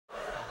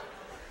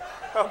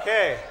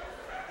Okay.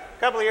 A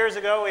couple of years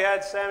ago, we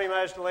had Sami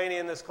Majdalany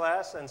in this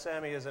class, and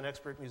Sami is an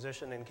expert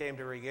musician and came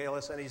to regale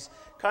us, and he's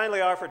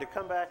kindly offered to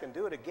come back and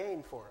do it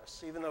again for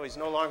us, even though he's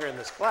no longer in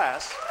this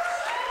class.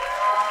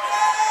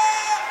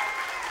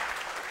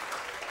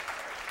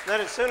 Then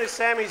as soon as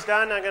Sami's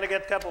done, I'm going to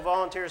get a couple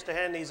volunteers to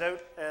hand these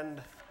out,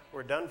 and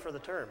we're done for the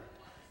term.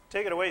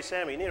 Take it away,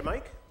 Sami. You need a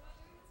mic?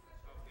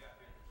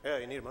 Yeah,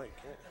 you need a mic.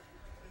 Yeah.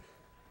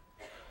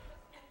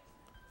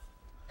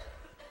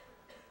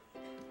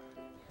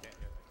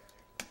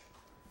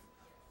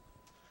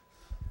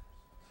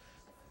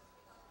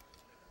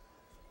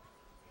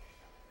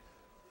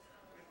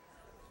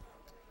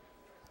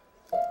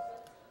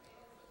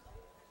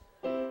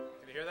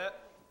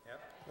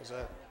 How's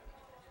that?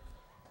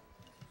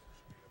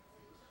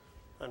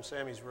 I'm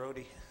Sami's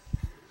roadie.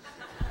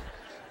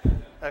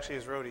 Actually,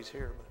 his roadie's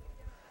here, but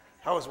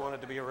I always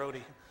wanted to be a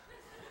roadie.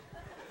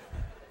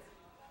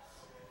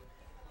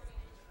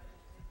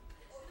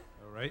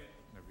 All right,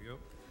 there we go.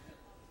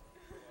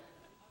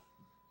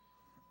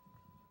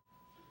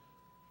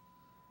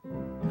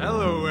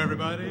 Hello,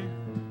 everybody.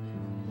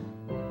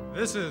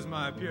 This is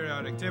my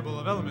periodic table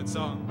of elements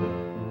song.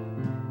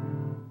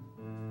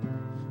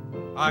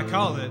 I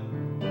call it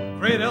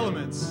Great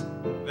Elements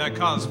That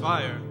Cause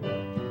Fire,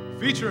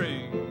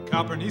 featuring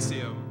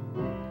Copernicium.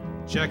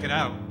 Check it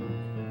out.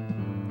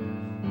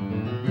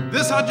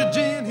 This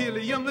hydrogen,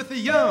 helium,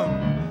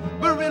 lithium,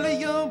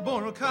 beryllium,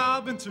 boron,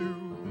 carbon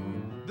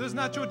 2. There's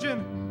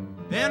nitrogen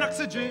and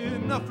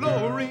oxygen,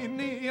 fluorine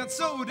and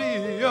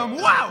sodium.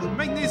 Wow!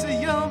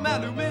 Magnesium,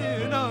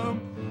 aluminum,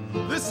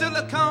 the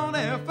silicon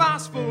and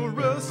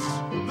phosphorus,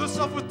 the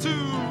sulfur 2.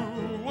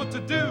 What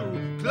to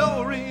do?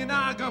 Chlorine,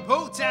 argon,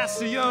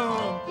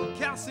 potassium,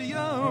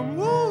 calcium,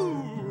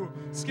 woo,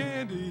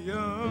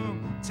 scandium,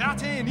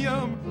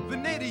 titanium,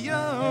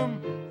 vanadium,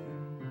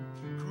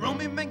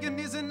 chromium,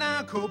 manganese, and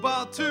iron,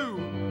 cobalt 2,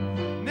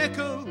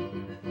 nickel,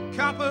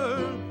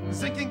 copper,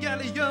 zinc, and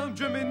gallium,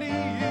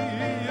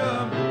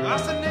 germanium,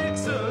 arsenic,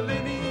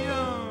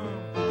 selenium,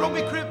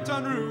 bromine,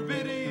 krypton,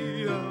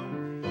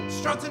 rubidium,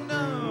 strontium,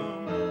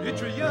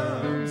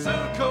 yttrium,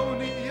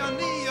 zirconium,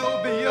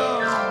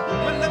 niobium,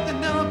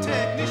 molybdenum,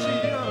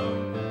 technetium,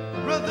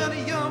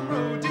 ruthenium,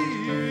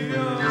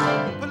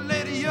 rhodium,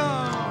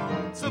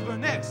 palladium, silver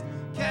next,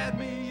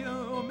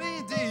 cadmium,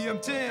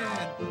 indium-10,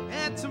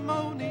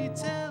 antimony,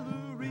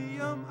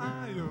 tellurium,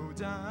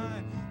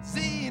 iodine,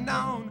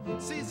 xenon,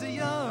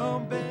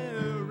 cesium,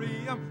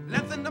 barium,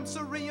 lanthanum,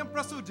 cerium,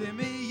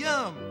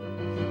 praseodymium,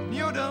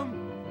 neodymium,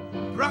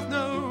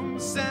 Brafnum,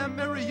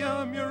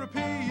 samarium,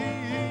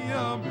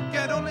 europium,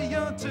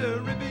 gadolinium,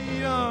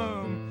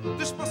 terbium,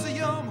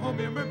 dysprosium,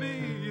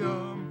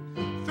 homoerbium,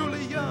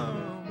 thulium,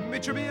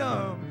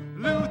 yttrium,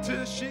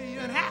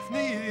 lutetium,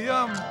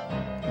 hafnium.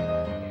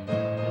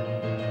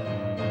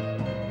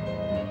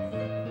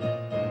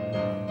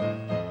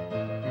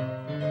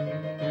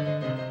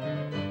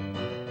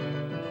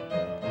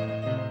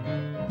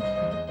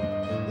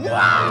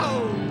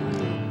 Wow!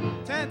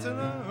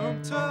 Tantalum,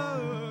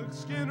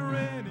 tux,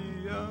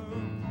 skinnerium,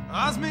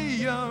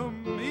 osmium,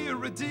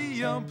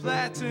 iridium,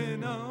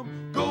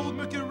 platinum, gold,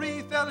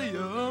 mercury,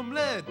 thallium,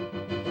 lead,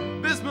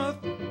 bismuth,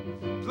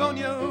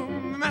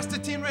 polonium,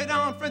 astatine,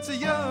 radon,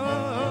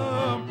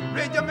 francium,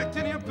 radium,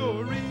 actinium,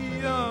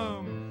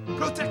 thorium,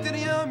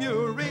 protactinium,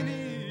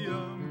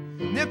 uranium,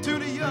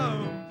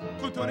 neptunium,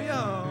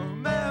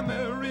 plutonium,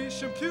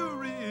 americium,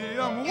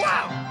 curium.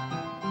 Wow!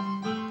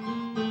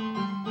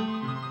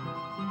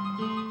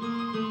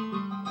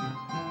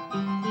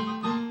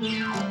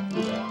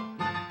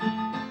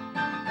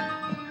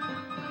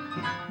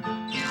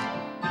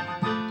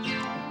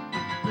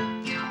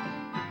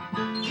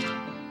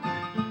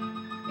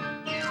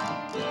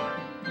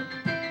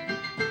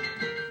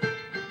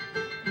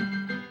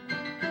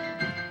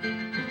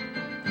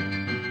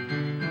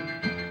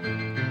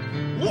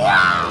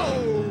 Wow!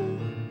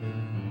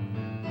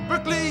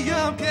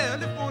 Berkelium,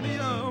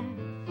 Californium,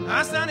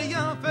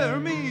 Einsteinium,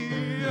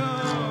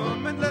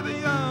 Fermium,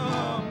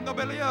 Mendelium,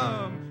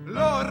 Nobelium,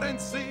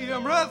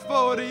 Lawrencium,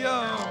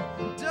 Rutherfordium,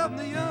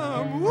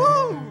 Dubnium,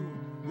 woo,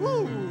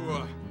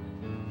 woo,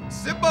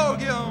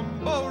 Seborgium,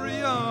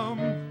 Bohrium,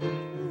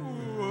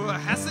 woo,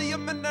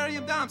 Hassium,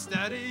 Menarium,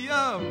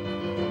 Darmstadtium,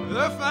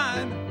 they're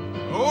fine.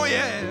 Oh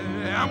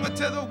yeah, I'm gonna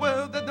tell the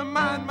world that the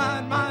mine,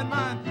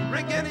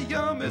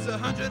 Ranganium is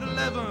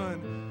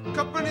 111,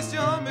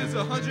 Copernicium is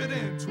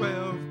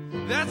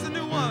 112. That's a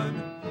new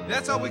one,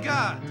 that's all we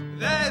got,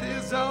 that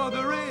is all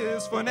there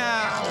is for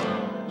now.